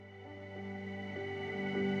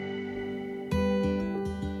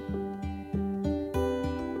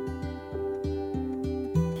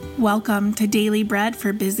Welcome to Daily Bread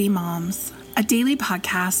for Busy Moms, a daily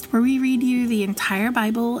podcast where we read you the entire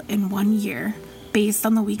Bible in 1 year, based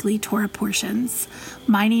on the weekly Torah portions.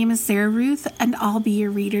 My name is Sarah Ruth, and I'll be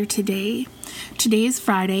your reader today. Today is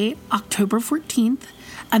Friday, October 14th,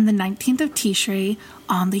 and the 19th of Tishrei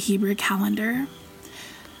on the Hebrew calendar.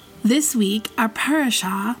 This week, our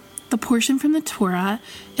parashah, the portion from the Torah,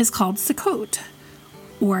 is called Sukkot,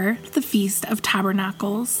 or the Feast of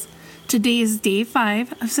Tabernacles. Today is day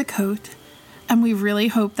 5 of Sukkot, and we really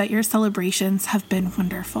hope that your celebrations have been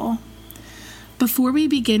wonderful. Before we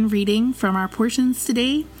begin reading from our portions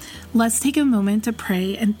today, let's take a moment to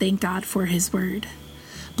pray and thank God for His word.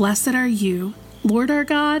 Blessed are you, Lord our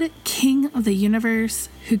God, King of the universe,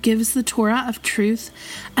 who gives the Torah of truth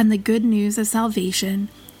and the good news of salvation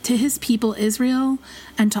to His people Israel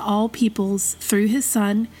and to all peoples through His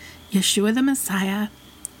Son, Yeshua the Messiah,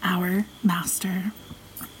 our Master.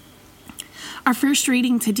 Our first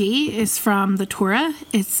reading today is from the Torah.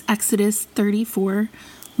 It's Exodus 34,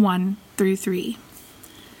 1 through 3.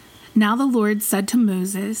 Now the Lord said to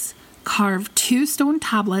Moses, "Carve 2 stone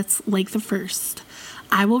tablets like the first.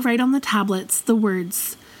 I will write on the tablets the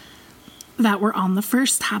words that were on the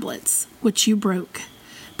first tablets, which you broke.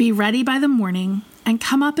 Be ready by the morning, and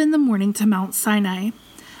come up in the morning to Mount Sinai,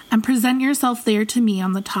 and present yourself there to me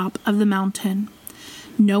on the top of the mountain.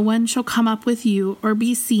 No one shall come up with you or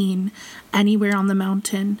be seen anywhere on the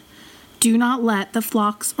mountain. Do not let the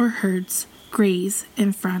flocks or herds graze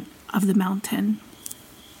in front of the mountain."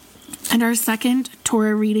 And our second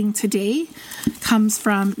Torah reading today comes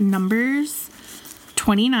from Numbers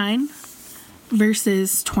 29,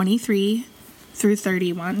 verses 23 through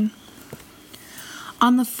 31.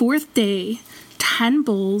 On the 4th day, 10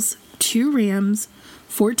 bulls, 2 rams,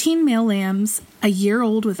 14 male lambs, a year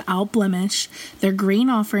old without blemish, their grain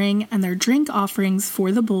offering and their drink offerings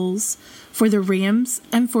for the bulls, for the rams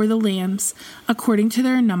and for the lambs, according to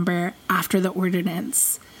their number after the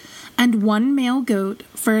ordinance, and 1 male goat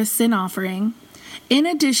for a sin offering, in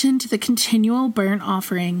addition to the continual burnt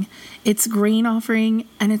offering, its grain offering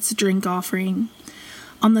and its drink offering.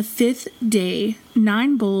 On the 5th day,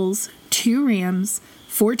 9 bulls, 2 rams,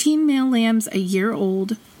 14 male lambs a year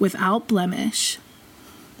old without blemish,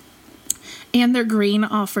 and their grain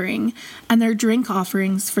offering, and their drink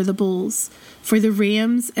offerings for the bulls, for the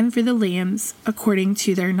rams and for the lambs, according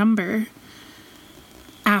to their number,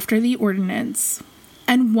 after the ordinance,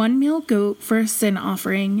 and 1 male goat for a sin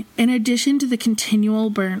offering, in addition to the continual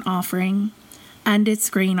burnt offering, and its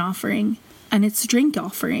grain offering, and its drink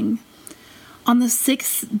offering. On the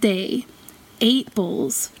 6th day, 8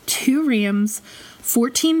 bulls, 2 rams,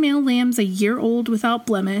 14 male lambs a year old without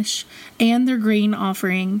blemish, and their grain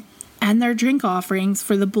offering, and their drink offerings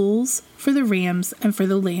for the bulls, for the rams, and for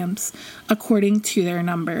the lambs, according to their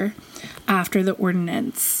number, after the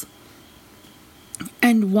ordinance.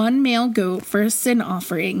 And 1 male goat for a sin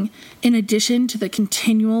offering, in addition to the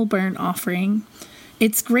continual burnt offering,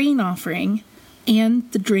 its grain offering,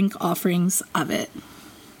 and the drink offerings of it.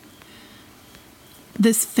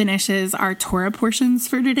 This finishes our Torah portions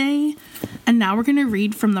for today, and now we're going to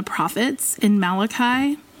read from the prophets in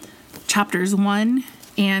Malachi, chapters 1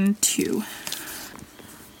 and 2.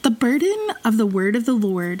 The burden of the word of the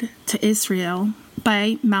Lord to Israel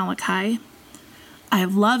by Malachi. I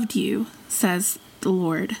have loved you, says the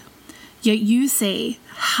Lord. Yet you say,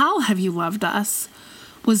 how have you loved us?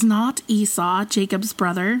 Was not Esau Jacob's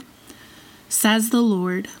brother? Says the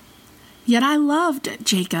Lord. Yet I loved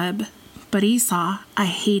Jacob, but Esau I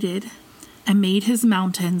hated, and made his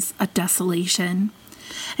mountains a desolation,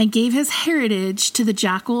 and gave his heritage to the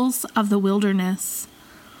jackals of the wilderness.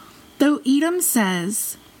 Though Edom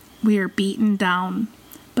says, we are beaten down,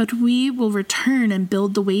 but we will return and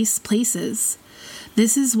build the waste places.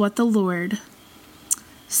 This is what the Lord,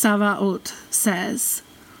 Savaot, says.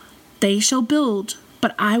 They shall build,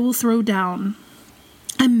 but I will throw down,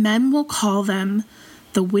 and men will call them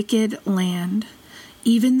the wicked land,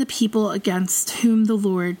 even the people against whom the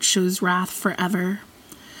Lord shows wrath forever.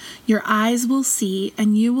 Your eyes will see,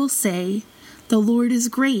 and you will say, the Lord is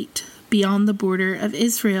great beyond the border of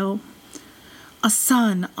Israel. A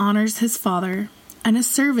son honors his father, and a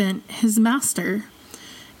servant his master.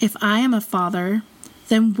 If I am a father,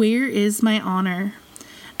 then where is my honor?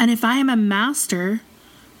 And if I am a master,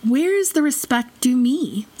 where is the respect due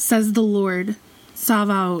me? Says the Lord,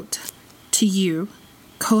 Savaot, to you,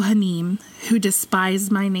 Kohanim, who despise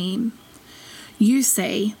my name. You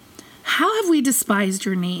say, how have we despised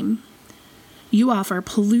your name? You offer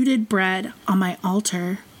polluted bread on my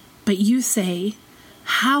altar, but you say,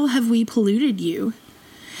 how have we polluted you?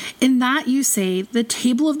 In that you say, the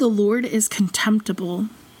table of the Lord is contemptible.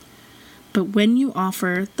 But when you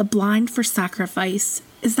offer the blind for sacrifice,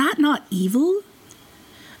 is that not evil?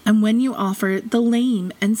 And when you offer the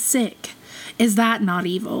lame and sick, is that not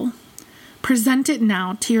evil? Present it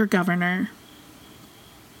now to your governor.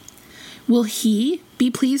 Will he be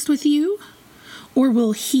pleased with you? Or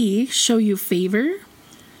will he show you favor?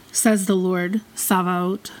 Says the Lord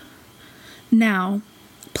Sabaoth. Now,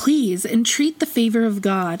 please entreat the favor of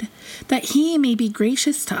God, that he may be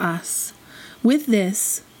gracious to us. With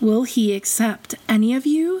this, will he accept any of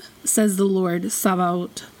you? Says the Lord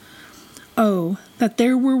Sabaoth. Oh, that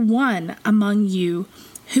there were one among you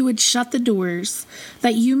who would shut the doors,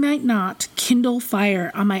 that you might not kindle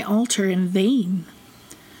fire on my altar in vain.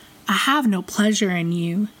 I have no pleasure in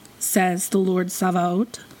you, says the Lord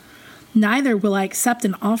Sabaoth. Neither will I accept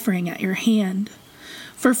an offering at your hand.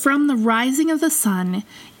 For from the rising of the sun,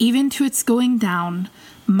 even to its going down,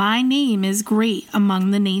 my name is great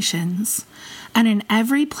among the nations, and in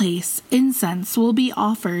every place incense will be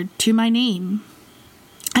offered to my name,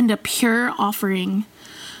 and a pure offering,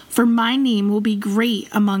 for my name will be great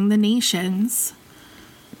among the nations,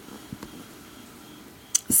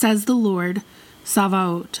 says the Lord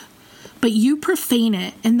Sabaoth. But you profane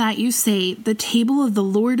it in that you say, the table of the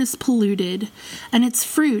Lord is polluted, and its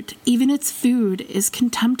fruit, even its food, is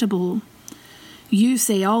contemptible. You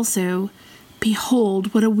say also,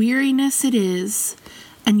 behold, what a weariness it is,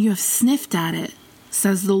 and you have sniffed at it,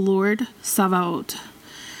 says the Lord Sabaoth.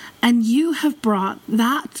 And you have brought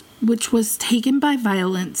that which was taken by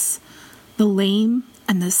violence, the lame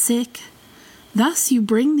and the sick. Thus you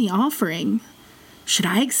bring the offering. Should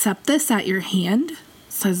I accept this at your hand?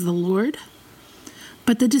 Says the Lord.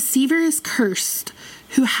 But the deceiver is cursed,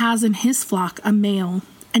 who has in his flock a male,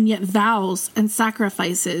 and yet vows and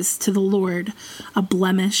sacrifices to the Lord a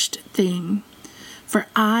blemished thing. For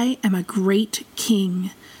I am a great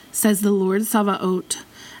king, says the Lord Sabaoth,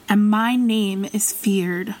 and my name is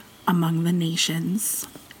feared among the nations.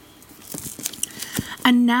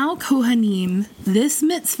 And now, Kohanim, this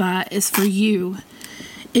mitzvah is for you.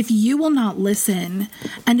 If you will not listen,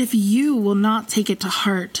 and if you will not take it to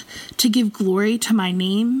heart to give glory to my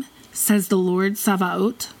name, says the Lord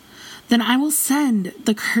Sabaoth, then I will send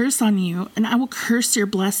the curse on you, and I will curse your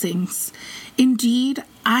blessings. Indeed,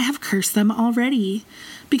 I have cursed them already,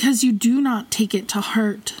 because you do not take it to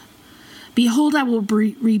heart. Behold, I will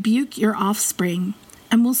rebuke your offspring,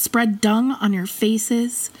 and will spread dung on your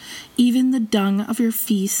faces, even the dung of your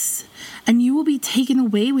feasts, and you will be taken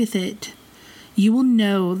away with it. You will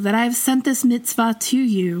know that I have sent this mitzvah to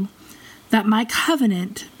you, that my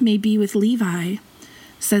covenant may be with Levi,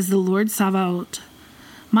 says the Lord Sabaoth.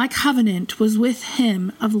 My covenant was with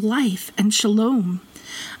him of life and shalom.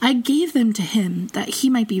 I gave them to him that he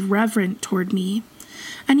might be reverent toward me.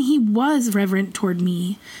 And he was reverent toward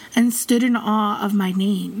me, and stood in awe of my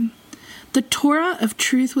name. The Torah of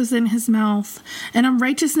truth was in his mouth, and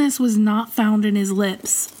unrighteousness was not found in his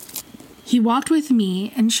lips. He walked with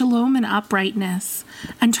me in shalom and uprightness,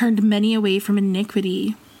 and turned many away from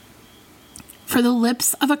iniquity. For the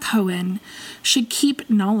lips of a Cohen should keep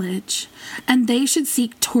knowledge, and they should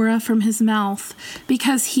seek Torah from his mouth,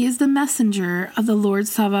 because he is the messenger of the Lord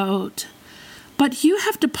Sabaoth. But you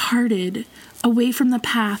have departed away from the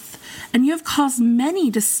path, and you have caused many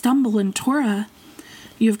to stumble in Torah.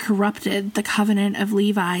 You have corrupted the covenant of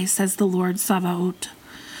Levi, says the Lord Sabaoth.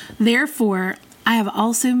 Therefore, I have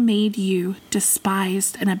also made you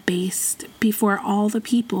despised and abased before all the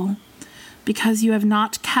people, because you have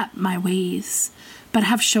not kept my ways, but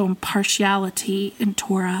have shown partiality in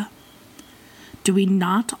Torah. Do we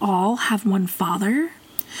not all have one Father?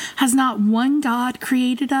 Has not one God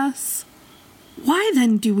created us? Why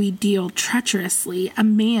then do we deal treacherously a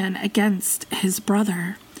man against his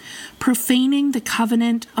brother, profaning the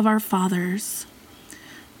covenant of our fathers?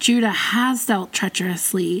 Judah has dealt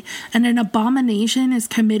treacherously, and an abomination is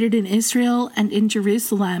committed in Israel and in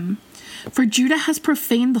Jerusalem. For Judah has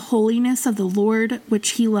profaned the holiness of the Lord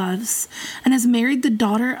which he loves, and has married the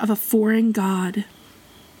daughter of a foreign god.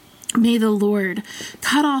 May the Lord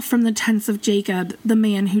cut off from the tents of Jacob the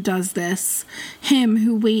man who does this, him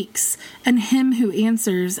who wakes, and him who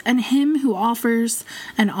answers, and him who offers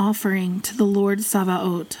an offering to the Lord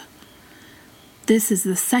Sabaoth. This is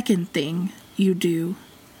the second thing you do.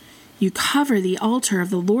 You cover the altar of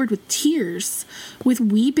the Lord with tears, with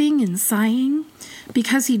weeping and sighing,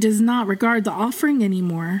 because he does not regard the offering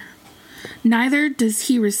anymore. Neither does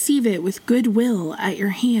he receive it with goodwill at your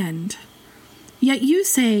hand. Yet you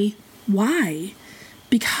say, why?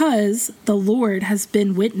 Because the Lord has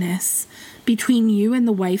been witness between you and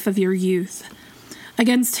the wife of your youth,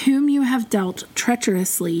 against whom you have dealt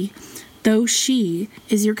treacherously, though she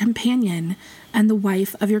is your companion, and the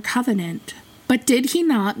wife of your covenant. But did he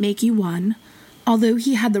not make you one, although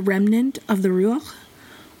he had the remnant of the Ruach?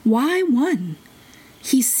 Why one?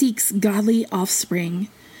 He seeks godly offspring.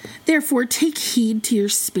 Therefore take heed to your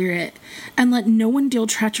spirit, and let no one deal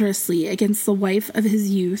treacherously against the wife of his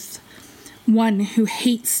youth. One who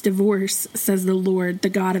hates divorce, says the Lord, the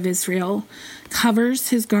God of Israel, covers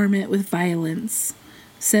his garment with violence,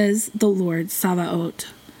 says the Lord Sabaoth.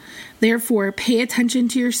 Therefore pay attention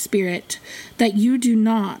to your spirit, that you do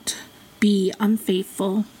not be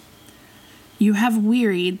unfaithful. You have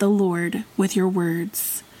wearied the Lord with your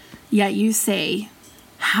words. Yet you say,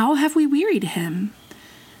 how have we wearied him?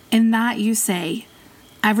 In that you say,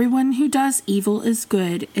 everyone who does evil is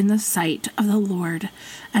good in the sight of the Lord,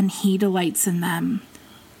 and he delights in them.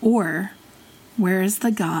 Or, where is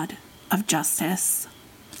the God of justice?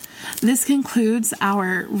 This concludes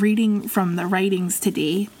our reading from the writings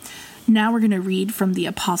today. Now we're going to read from the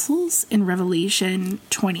Apostles in Revelation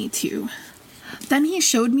 22. Then he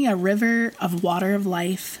showed me a river of water of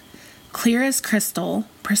life, clear as crystal,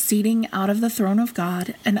 proceeding out of the throne of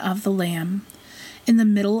God and of the Lamb, in the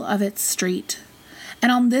middle of its street.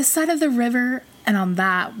 And on this side of the river and on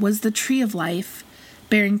that was the tree of life,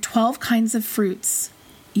 bearing 12 kinds of fruits,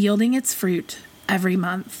 yielding its fruit every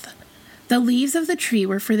month. The leaves of the tree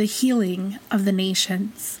were for the healing of the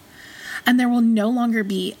nations. And there will no longer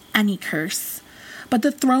be any curse, but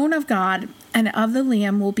the throne of God and of the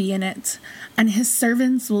Lamb will be in it, and his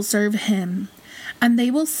servants will serve him, and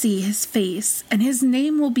they will see his face, and his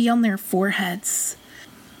name will be on their foreheads.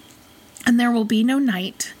 And there will be no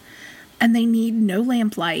night, and they need no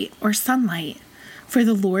lamplight or sunlight, for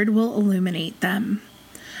the Lord will illuminate them,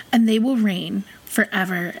 and they will reign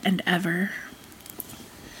forever and ever.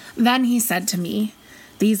 Then he said to me,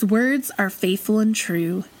 these words are faithful and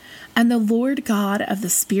true. And the Lord God of the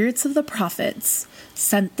spirits of the prophets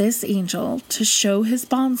sent this angel to show his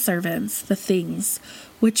bondservants the things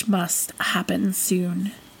which must happen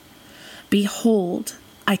soon. Behold,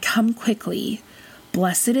 I come quickly.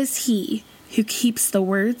 Blessed is he who keeps the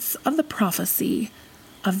words of the prophecy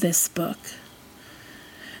of this book.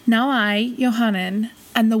 Now I, Yohanan,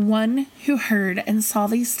 am the one who heard and saw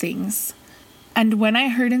these things. And when I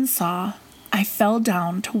heard and saw, I fell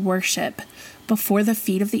down to worship before the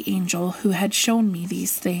feet of the angel who had shown me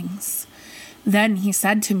these things. Then he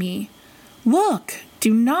said to me, look,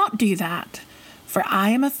 do not do that, for I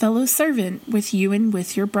am a fellow servant with you and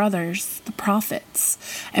with your brothers, the prophets,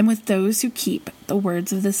 and with those who keep the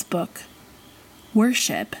words of this book.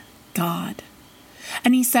 Worship God.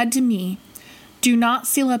 And he said to me, do not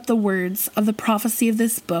seal up the words of the prophecy of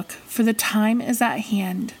this book, for the time is at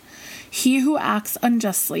hand. He who acts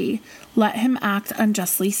unjustly, let him act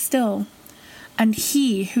unjustly still. And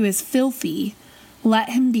he who is filthy, let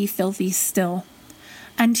him be filthy still.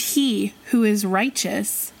 And he who is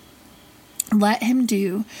righteous, let him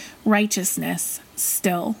do righteousness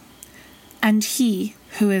still. And he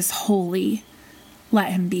who is holy,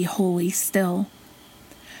 let him be holy still.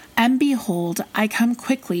 And behold, I come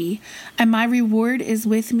quickly, and my reward is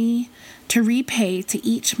with me, to repay to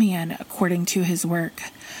each man according to his work.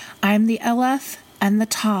 I am the Aleph and the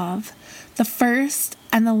Tav, the first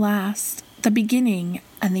and the last, the beginning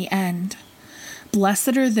and the end.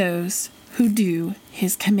 Blessed are those who do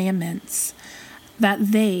his commandments,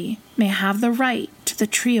 that they may have the right to the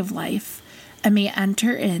tree of life, and may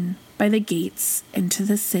enter in by the gates into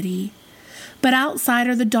the city. But outside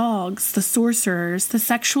are the dogs, the sorcerers, the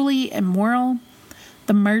sexually immoral,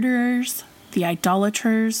 the murderers, the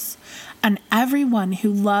idolaters, and everyone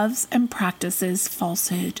who loves and practices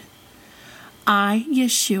falsehood. I,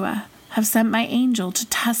 Yeshua, have sent my angel to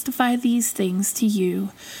testify these things to you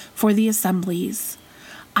for the assemblies.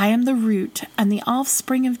 I am the root and the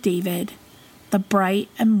offspring of David, the bright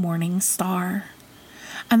and morning star.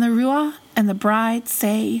 And the Ruach and the bride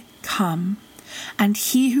say, come. And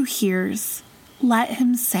he who hears, let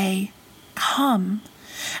him say, come.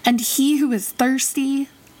 And he who is thirsty,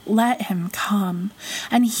 let him come.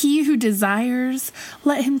 And he who desires,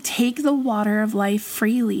 let him take the water of life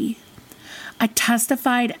freely. I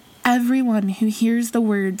testified everyone who hears the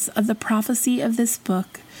words of the prophecy of this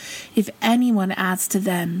book, if anyone adds to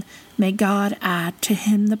them, may God add to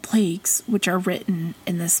him the plagues which are written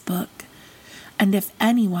in this book. And if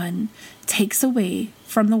anyone takes away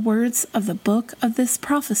from the words of the book of this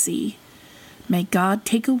prophecy, may God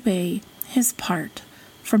take away his part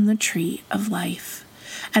from the tree of life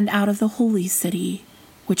and out of the holy city,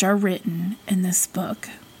 which are written in this book.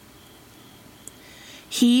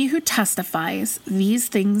 He who testifies these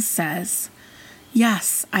things says,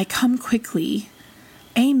 yes, I come quickly.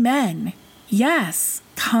 Amen. Yes,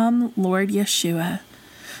 come, Lord Yeshua.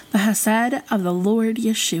 The Hesed of the Lord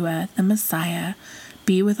Yeshua, the Messiah,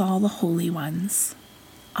 be with all the holy ones.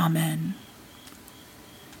 Amen.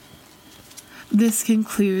 This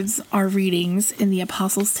concludes our readings in the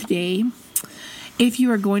Apostles today. If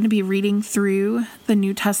you are going to be reading through the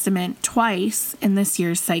New Testament twice in this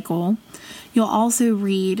year's cycle, you'll also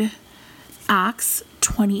read Acts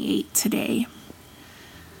 28 today.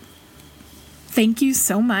 Thank you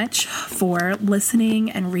so much for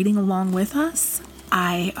listening and reading along with us.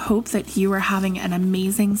 I hope that you are having an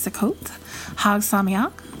amazing Sukkot. Hag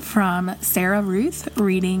Sameach from Sarah Ruth,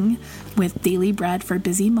 reading with Daily Bread for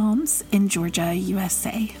Busy Moms in Georgia,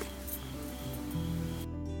 USA.